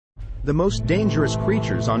the most dangerous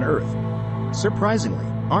creatures on Earth, surprisingly,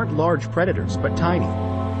 aren't large predators but tiny.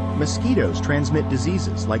 Mosquitoes transmit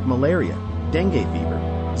diseases like malaria, dengue fever,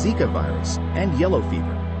 Zika virus, and yellow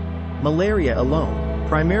fever. Malaria alone,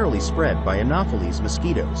 primarily spread by Anopheles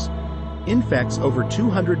mosquitoes, infects over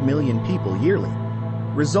 200 million people yearly,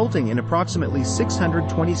 resulting in approximately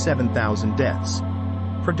 627,000 deaths,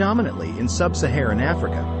 predominantly in sub-Saharan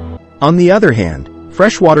Africa. On the other hand,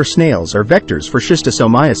 freshwater snails are vectors for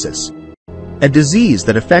Schistosomiasis, a disease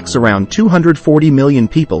that affects around 240 million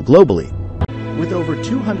people globally, with over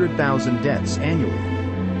 200,000 deaths annually.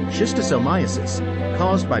 Schistosomiasis,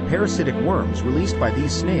 caused by parasitic worms released by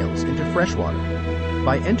these snails into freshwater.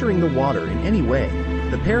 By entering the water in any way,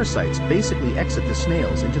 the parasites basically exit the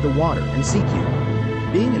snails into the water and seek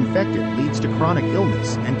you. Being infected leads to chronic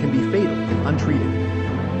illness and can be fatal if untreated.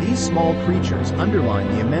 These small creatures underline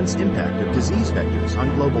the immense impact of disease vectors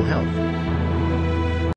on global health.